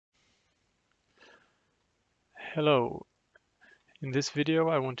Hello. In this video,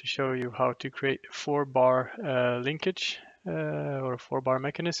 I want to show you how to create a 4-bar linkage or a 4-bar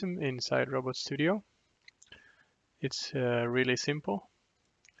mechanism inside Robotstudio. It's really simple.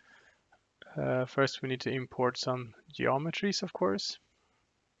 First, we need to import some geometries, of course.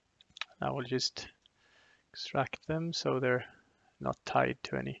 I will just extract them so they're not tied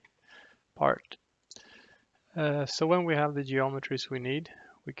to any part. So when we have the geometries we need,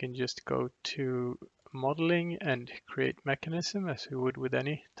 we can just go to modeling and create mechanism as we would with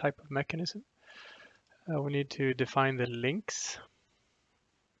any type of mechanism. We need to define the links.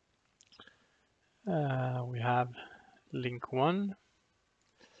 We have link 1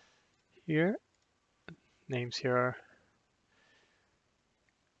 here. Names here are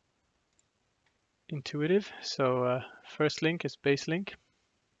intuitive. So first link is base link.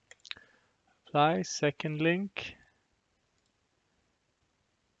 Apply. Second link.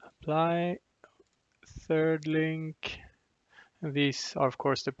 Apply. Third link. And these are of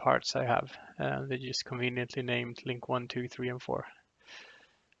course the parts I have. They just conveniently named link 1, 2, 3, and 4.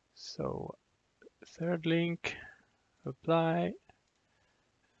 So third link, apply,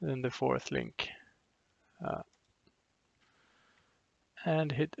 then the fourth link,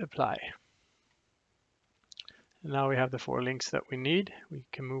 and hit apply. And now we have the 4 links that we need. We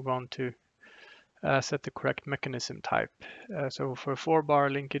can move on to set the correct mechanism type. So for a 4-bar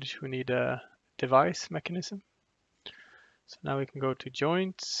linkage, we need a device mechanism. So now we can go to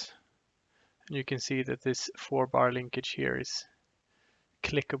joints, and you can see that this 4-bar linkage here is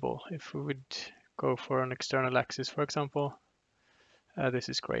clickable. If we would go for an external axis, for example, this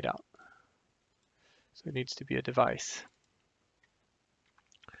is grayed out. So it needs to be a device.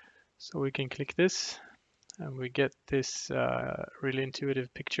 So we can click this and we get this really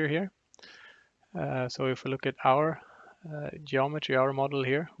intuitive picture here. So if we look at our geometry, our model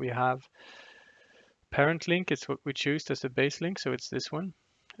here, we have parent link, it's what we choose as the base link, so it's this one.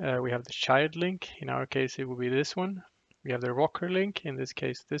 We have the child link, in our case it will be this one. We have the rocker link, in this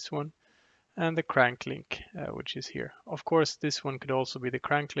case this one, and the crank link, which is here. Of course, this one could also be the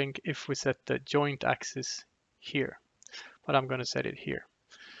crank link if we set the joint axis here, but I'm going to set it here.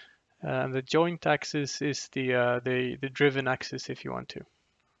 And the joint axis is the driven axis if you want to,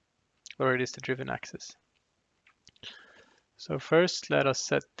 or it is the driven axis. So first, let us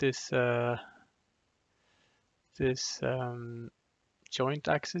set this joint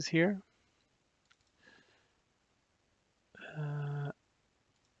axis here.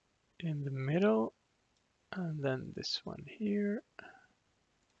 In the middle, and then this one here.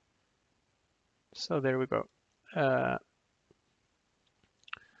 So there we go.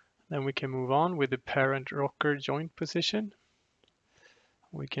 Then we can move on with the parent rocker joint position.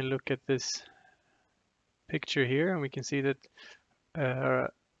 We can look at this picture here, and we can see that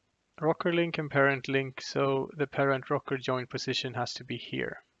rocker link and parent link, so the parent rocker joint position has to be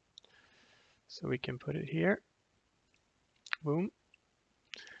here. So we can put it here. Boom.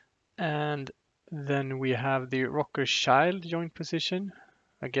 And then we have the rocker child joint position.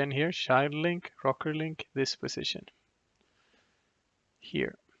 Again here, child link, rocker link, this position.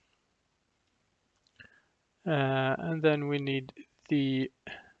 Here. And then we need the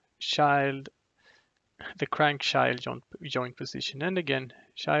crank child joint position. And again,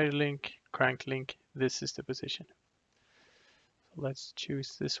 child link, crank link, this is the position. So let's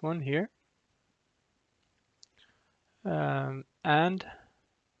choose this one here. And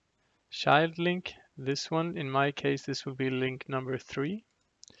child link, this one, in my case, this will be link number 3.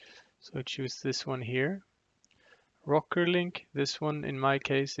 So choose this one here. Rocker link, this one, in my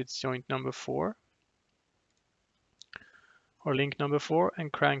case, it's joint number 4. Or link number 4,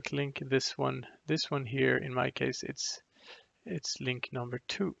 and crank link, this one here, in my case, it's link number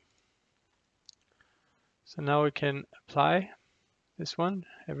 2. So now we can apply this one.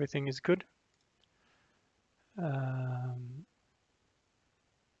 Everything is good. And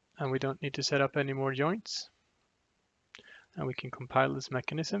we don't need to set up any more joints. And we can compile this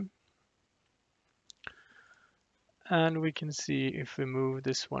mechanism. And we can see if we move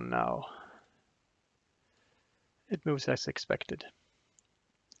this one now, it moves as expected.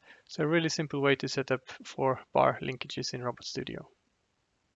 So a really simple way to set up 4-bar linkages in Robotstudio.